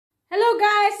Hello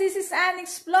guys, this is Anne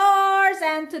Explores,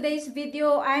 and today's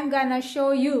video I'm gonna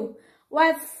show you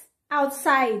what's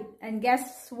outside. And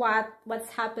guess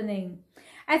what's happening.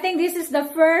 I think this is the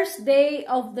first day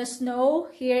of the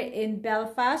snow here in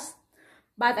Belfast,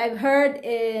 but I've heard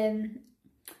in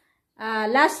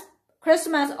last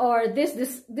Christmas or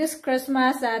this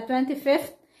Christmas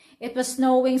 25th, it was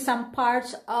snowing some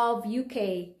parts of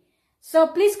UK. So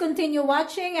please continue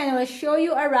watching and I will show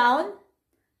you around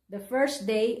the first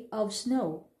day of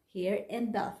snow here in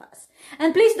Belfast.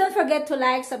 And please don't forget to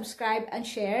like, subscribe, and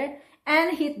share,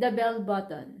 and hit the bell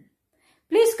button.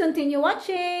 Please continue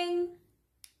watching!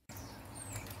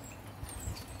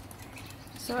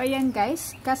 So ayan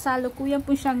guys, kasalukuyan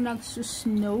po siyang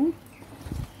nagsusnow.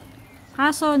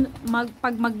 Kaso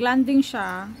pag maglanding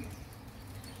siya,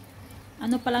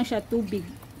 ano pa lang siya, tubig.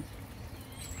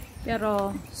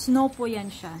 Pero snow po yan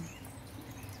siya.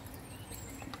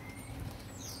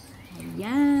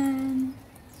 Ayan.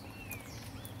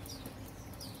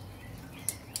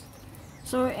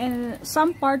 So, in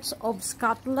some parts of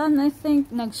Scotland, I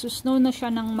think, nagsusnow na siya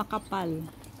ng makapal.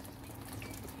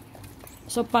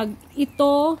 So, pag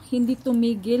ito hindi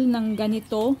tumigil ng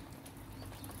ganito,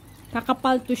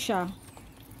 kakapal to siya.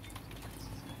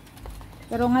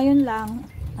 Pero ngayon lang,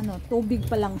 tubig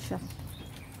pa lang siya.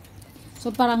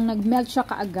 So, parang nag-melt siya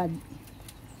kaagad.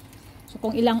 So,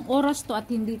 kung ilang oras to at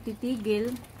hindi titigil,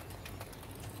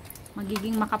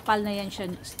 magiging makapal na yan siya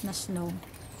na snow.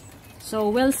 So,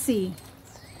 we'll see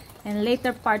in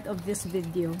later part of this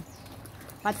video.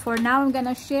 But for now, I'm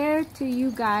gonna share to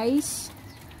you guys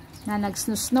na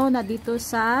nag-snow na dito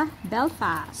sa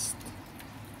Belfast.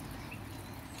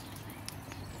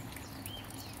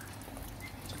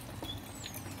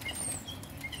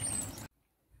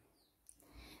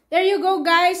 There you go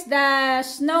guys, the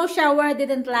snow shower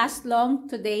didn't last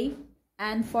long today,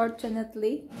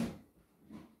 unfortunately.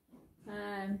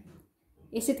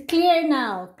 Is it clear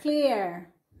now?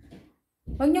 Clear.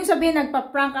 Huwag niyong sabihin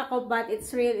nagpa-prank ako, but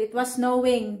it's real. It was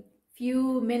snowing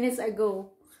few minutes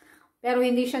ago. Pero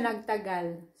hindi siya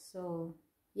nagtagal. So,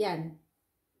 yan.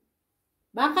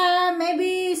 Baka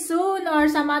maybe soon or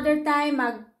some other time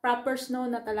mag-proper snow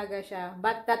na talaga siya.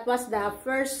 But that was the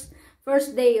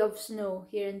first day of snow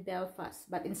here in Belfast.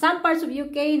 But in some parts of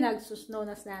UK, nagsusnow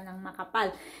na sila ng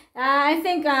makapal. I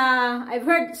think I've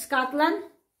heard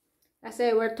Scotland.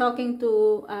 Kasi we're talking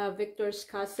to Victor's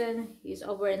cousin. He's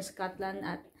over in Scotland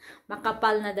at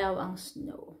makapal na daw ang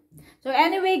snow. So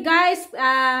anyway guys,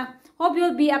 hope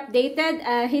you'll be updated.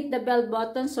 Hit the bell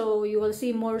button so you will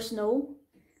see more snow.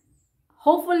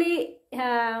 Hopefully,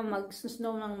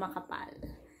 mag-snow ng makapal.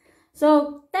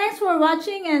 So thanks for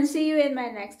watching and see you in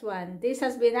my next one. This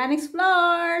has been Anne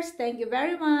Explores. Thank you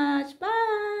very much.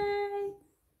 Bye!